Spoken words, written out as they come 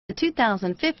The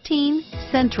 2015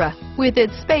 Sentra. With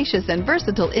its spacious and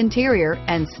versatile interior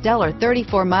and stellar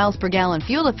 34 miles per gallon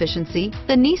fuel efficiency,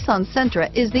 the Nissan Sentra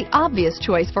is the obvious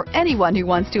choice for anyone who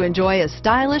wants to enjoy a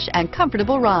stylish and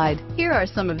comfortable ride. Here are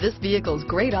some of this vehicle's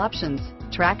great options: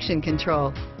 traction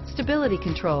control, stability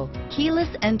control,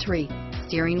 keyless entry,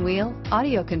 steering wheel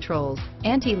audio controls,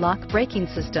 anti-lock braking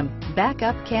system,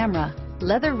 backup camera,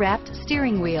 leather-wrapped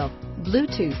steering wheel,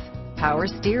 Bluetooth, power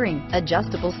steering,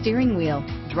 adjustable steering wheel,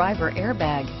 driver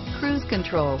airbag, cruise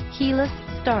control, keyless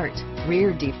start,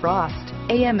 rear defrost,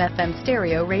 AM/FM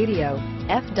stereo radio,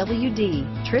 FWD,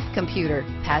 trip computer,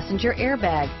 passenger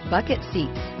airbag, bucket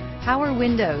seats, power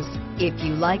windows. If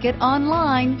you like it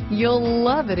online, you'll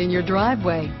love it in your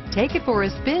driveway. Take it for a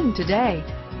spin today.